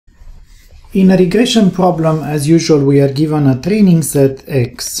In a regression problem, as usual, we are given a training set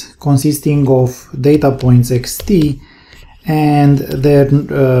X consisting of data points xt and their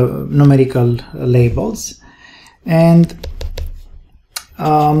numerical labels. And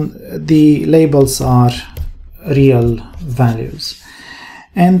the labels are real values.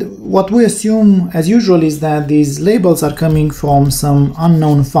 And what we assume, as usual, is that these labels are coming from some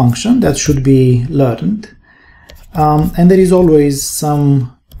unknown function that should be learned. And there is always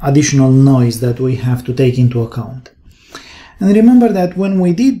some additional noise that we have to take into account. And remember that when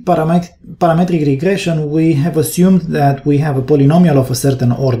we did parametric regression, we have assumed that we have a polynomial of a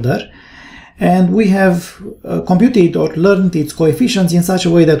certain order, and we have computed or learned its coefficients in such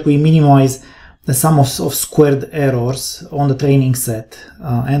a way that we minimize the sum of squared errors on the training set.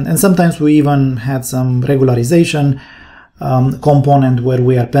 And sometimes we even had some regularization component where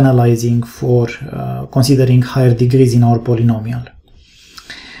we are penalizing for considering higher degrees in our polynomial.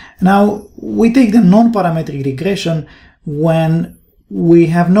 Now, we take the non-parametric regression when we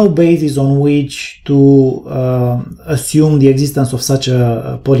have no basis on which to assume the existence of such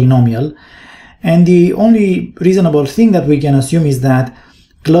a polynomial. And the only reasonable thing that we can assume is that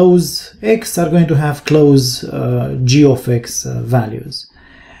close x are going to have close g of x values.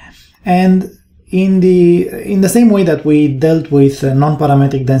 And in the same way that we dealt with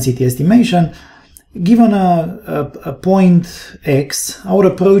non-parametric density estimation, given a point x, our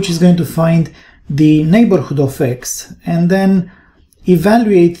approach is going to find the neighborhood of x and then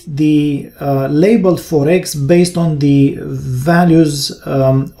evaluate the label for x based on the values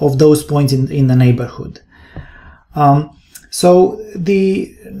of those points in the neighborhood. So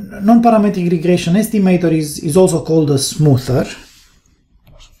the non-parametric regression estimator is also called a smoother.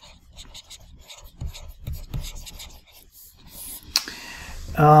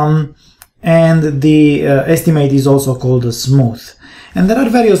 And the estimate is also called a smooth. And there are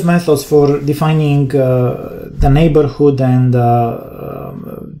various methods for defining the neighborhood and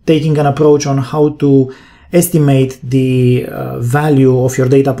taking an approach on how to estimate the value of your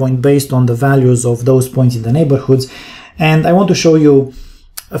data point based on the values of those points in the neighborhoods. And I want to show you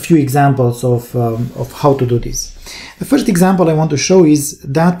a few examples of how to do this. The first example I want to show is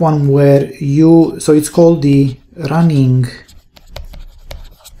that one where so it's called the running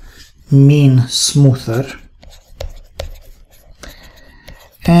mean smoother.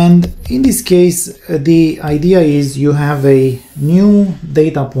 And in this case, the idea is you have a new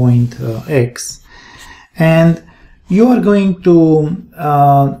data point x, and you are going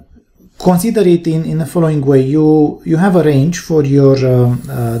to consider it in the following way. You have a range for your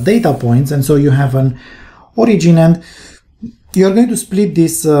data points, and so you have an origin, and you're going to split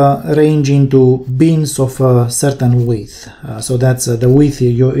this range into bins of a certain width. So that's the width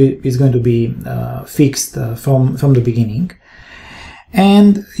is going to be fixed from the beginning.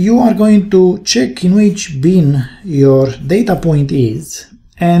 And you are going to check in which bin your data point is,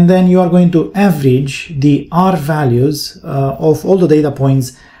 and then you are going to average the R values of all the data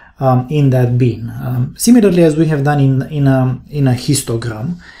points in that bin, similarly as we have done in a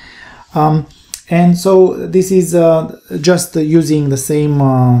histogram. And so this is just using the same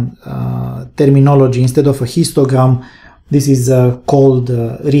terminology. Instead of a histogram, this is called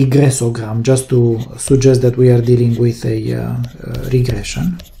regressogram, just to suggest that we are dealing with a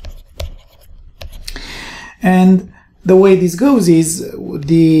regression. And the way this goes is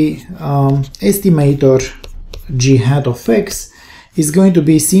the estimator g hat of x is going to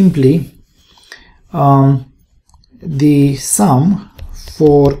be simply the sum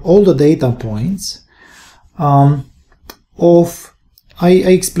for all the data points of, I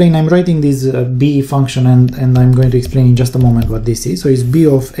explain, I'm writing this b function, and I'm going to explain in just a moment what this is. So it's b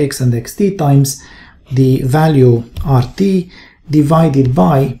of x and xt times the value rt divided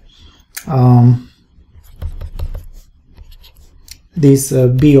by this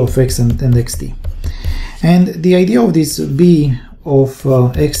b of x and xt. And the idea of this b of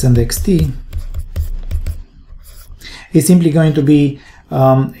x and xt is simply going to be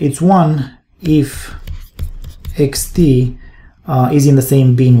it's 1 if xt is in the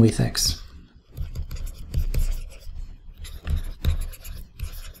same bin with x.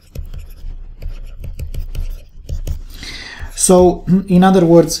 So in other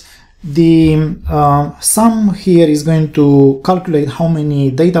words, the sum here is going to calculate how many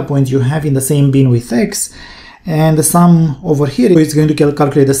data points you have in the same bin with x, and the sum over here is going to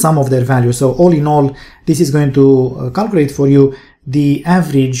calculate the sum of their values. So all in all, this is going to calculate for you the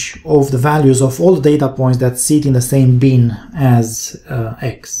average of the values of all the data points that sit in the same bin as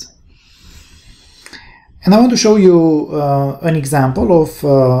x. And I want to show you an example of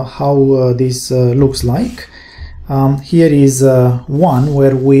how this looks like. Here is 1,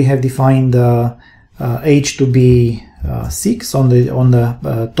 where we have defined age to be 6 on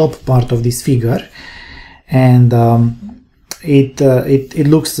the top part of this figure, and it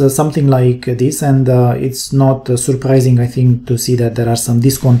looks something like this, and it's not surprising, I think, to see that there are some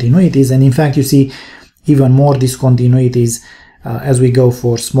discontinuities, and in fact you see even more discontinuities as we go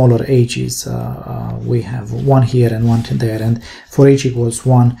for smaller h's. We have 1 here and 1 there, and for h equals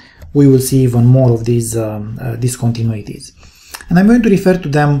 1 we will see even more of these discontinuities, and I'm going to refer to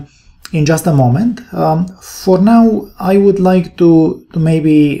them in just a moment. For now, I would like to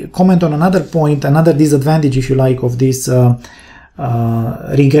maybe comment on another point, another disadvantage, if you like, of this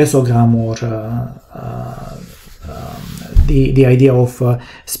regressogram, or the idea of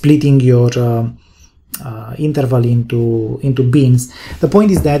splitting your interval into bins. The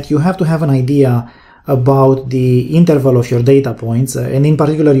point is that you have to have an idea about the interval of your data points, and in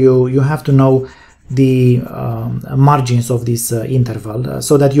particular you have to know the margins of this interval,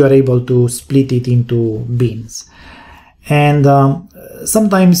 so that you are able to split it into bins. And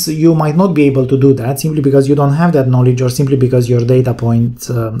sometimes you might not be able to do that simply because you don't have that knowledge, or simply because your data points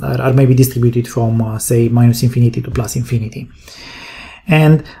are maybe distributed from say -infinity to +infinity.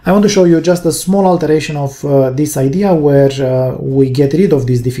 And I want to show you just a small alteration of this idea, where we get rid of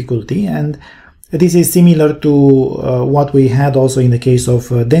this difficulty, and this is similar to what we had also in the case of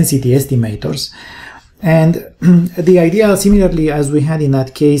density estimators. And the idea, similarly as we had in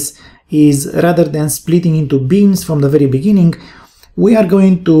that case, is rather than splitting into bins from the very beginning, we are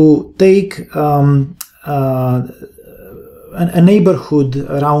going to take a neighborhood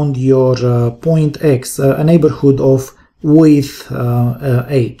around your point x, a neighborhood of width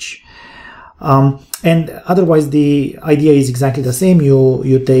h. And otherwise the idea is exactly the same.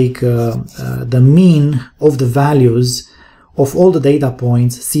 You take the mean of the values of all the data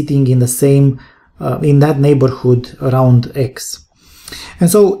points sitting in the same in that neighborhood around x. And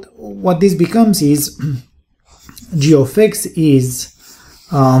so what this becomes is g of x is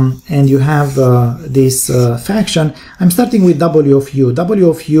and you have this fraction. I'm starting with w of u. W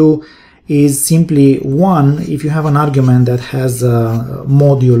of u is simply 1 if you have an argument that has a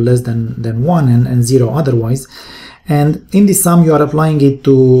module less than 1 and 0 otherwise. And in this sum you are applying it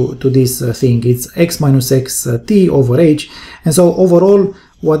to this thing. It's x minus x t over h. And so overall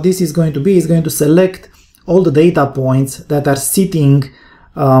what this is going to be is going to select all the data points that are sitting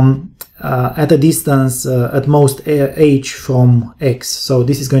at a distance at most h from x. So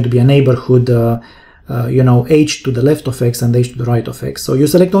this is going to be a neighborhood you know, h to the left of x and h to the right of x. So you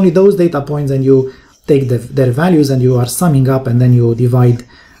select only those data points and you take their values and you are summing up, and then you divide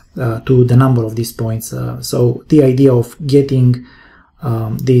to the number of these points. So the idea of getting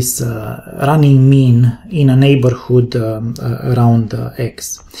this running mean in a neighborhood around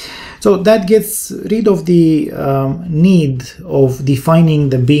x. So that gets rid of the need of defining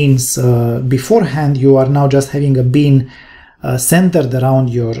the bins beforehand. You are now just having a bin centered around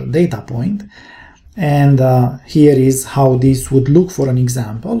your data point. And here is how this would look for an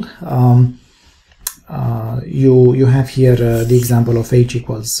example. You have here the example of h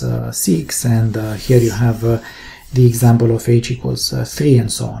equals 6, and here you have the example of h equals 3,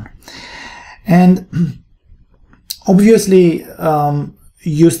 and so on. And obviously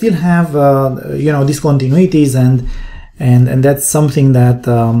you still have you know, discontinuities, and that's something that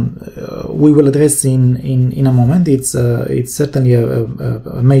we will address in a moment. It's certainly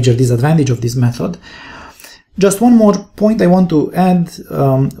a major disadvantage of this method. Just one more point I want to add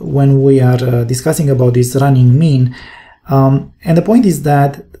when we are discussing about this running mean, and the point is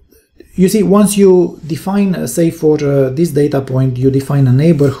that, you see, once you define, say for this data point, you define a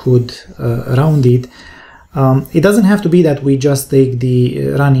neighborhood around it, it doesn't have to be that we just take the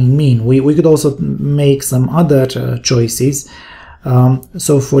running mean. We could also make some other choices.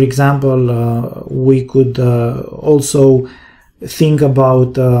 So for example, we could also think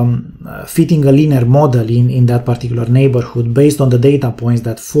about fitting a linear model in that particular neighborhood based on the data points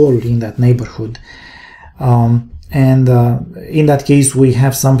that fall in that neighborhood. And in that case we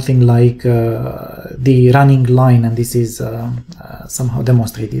have something like the running line, and this is somehow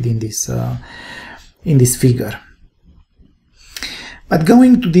demonstrated in this figure. But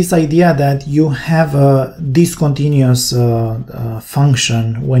going to this idea that you have a discontinuous function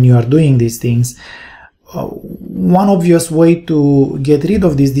when you are doing these things, one obvious way to get rid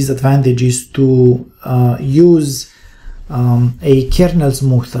of this disadvantage is to use a kernel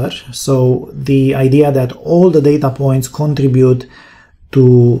smoother. So the idea that all the data points contribute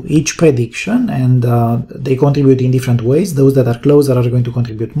to each prediction, and they contribute in different ways. Those that are closer are going to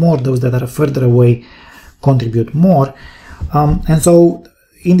contribute more, those that are further away contribute more. And so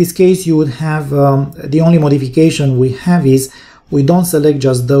in this case, you would have the only modification we have is we don't select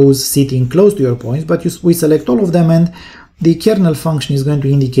just those sitting close to your points, but we select all of them, and the kernel function is going to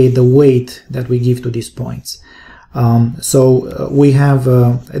indicate the weight that we give to these points. So we have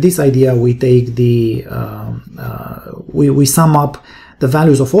this idea. We take the we sum up the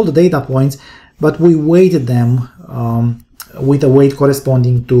values of all the data points, but we weighted them with a weight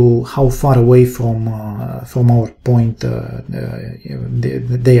corresponding to how far away from our point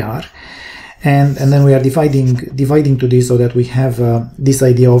they are, and then we are dividing to this so that we have this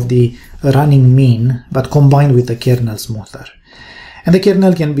idea of the running mean, but combined with the kernel smoother. And the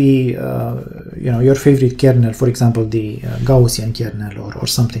kernel can be your favorite kernel, for example the Gaussian kernel or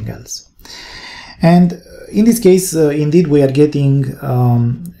something else. And in this case, indeed, we are getting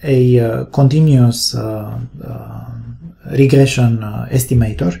a continuous regression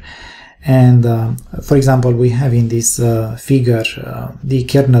estimator. And for example, we have in this figure the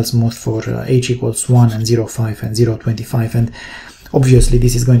kernel smooth for h equals 1 and 0.5 and 0.25, and obviously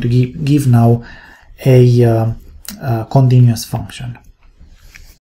this is going to give now a continuous function.